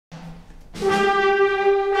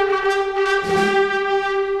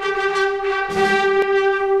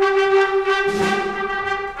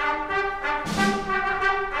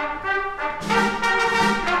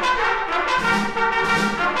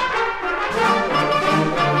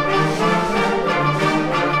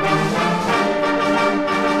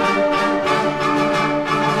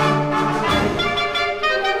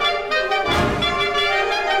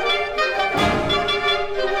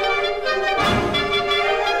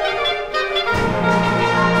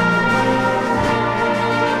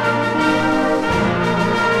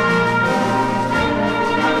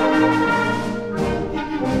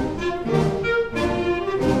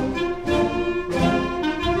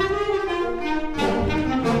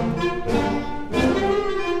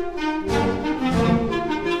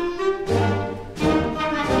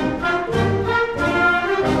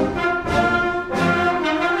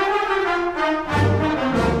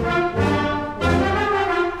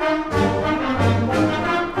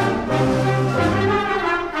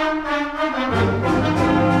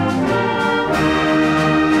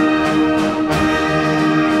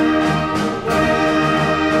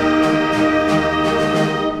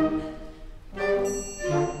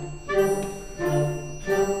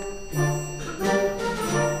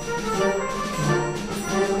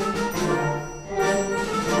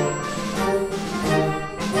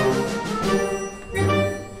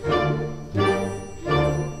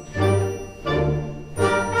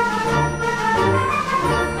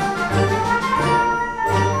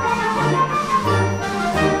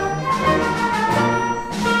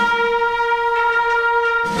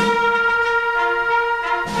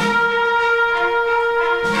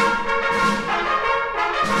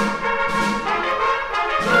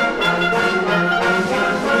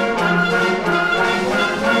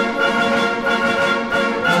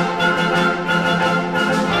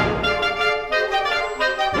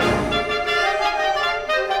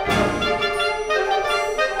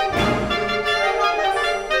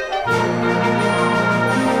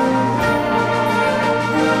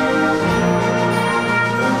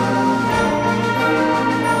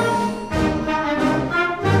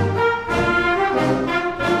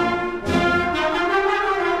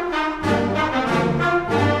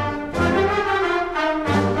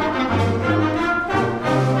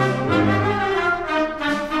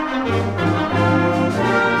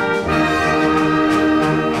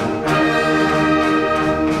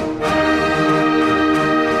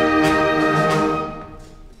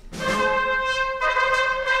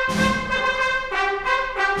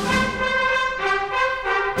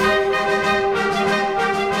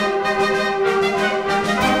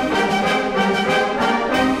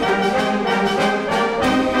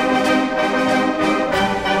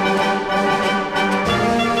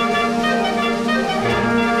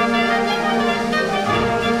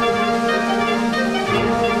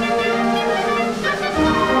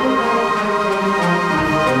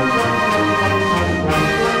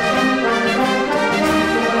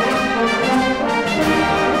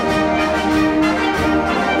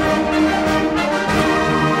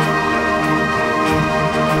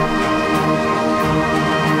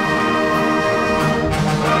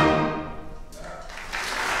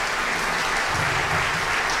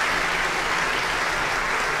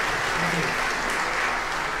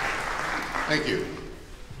Thank you.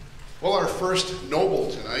 Well, our first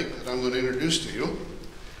noble tonight that I'm going to introduce to you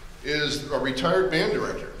is a retired band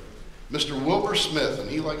director, Mr. Wilbur Smith, and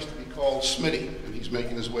he likes to be called Smitty, and he's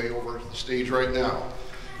making his way over the stage right now.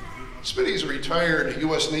 Smitty's a retired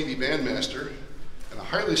U.S. Navy bandmaster and a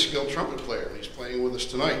highly skilled trumpet player, and he's playing with us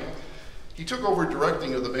tonight. He took over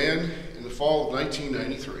directing of the band in the fall of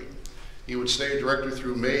 1993. He would stay a director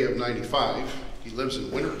through May of '95. He lives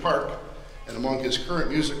in Winter Park, and among his current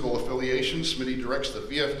musical affiliations, Smitty directs the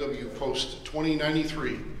VFW Post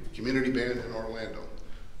 2093 Community Band in Orlando.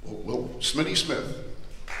 Smitty Smith.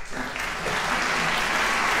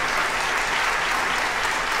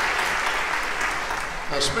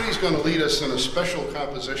 Now, Smitty's going to lead us in a special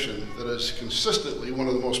composition that is consistently one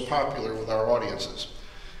of the most popular with our audiences.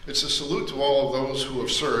 It's a salute to all of those who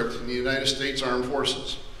have served in the United States Armed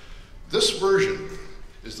Forces. This version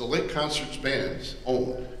is the Lake Concerts Band's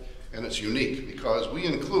own, and it's unique because we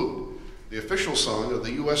include the official song of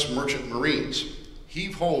the U.S. Merchant Marines,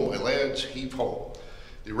 Heave Ho, My Lads, Heave Ho.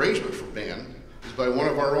 The arrangement for band is by one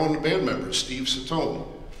of our own band members, Steve Satone.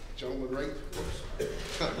 Gentleman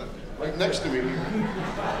right next to me here.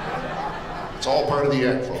 It's all part of the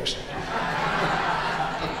act, folks.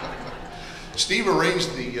 Steve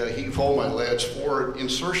arranged the Heave Ho, My Lads for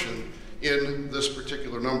insertion in this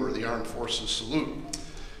particular number, the Armed Forces Salute.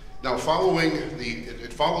 Now, it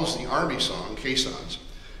follows the Army song, Caissons,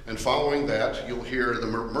 and following that, you'll hear the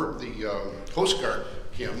Coast Guard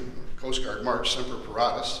hymn, Coast Guard March, Semper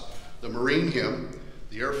Paratus, the Marine hymn,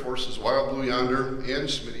 the Air Force's Wild Blue Yonder, and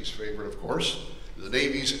Smitty's favorite, of course, the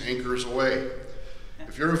Navy's Anchors Aweigh.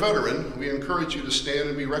 If you're a veteran, we encourage you to stand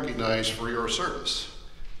and be recognized for your service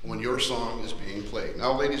when your song is being played.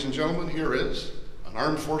 Now, ladies and gentlemen, here is an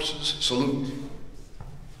Armed Forces Salute.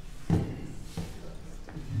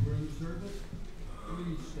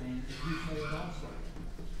 Please stand if you play it also.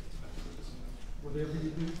 Whatever you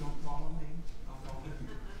do, don't follow me.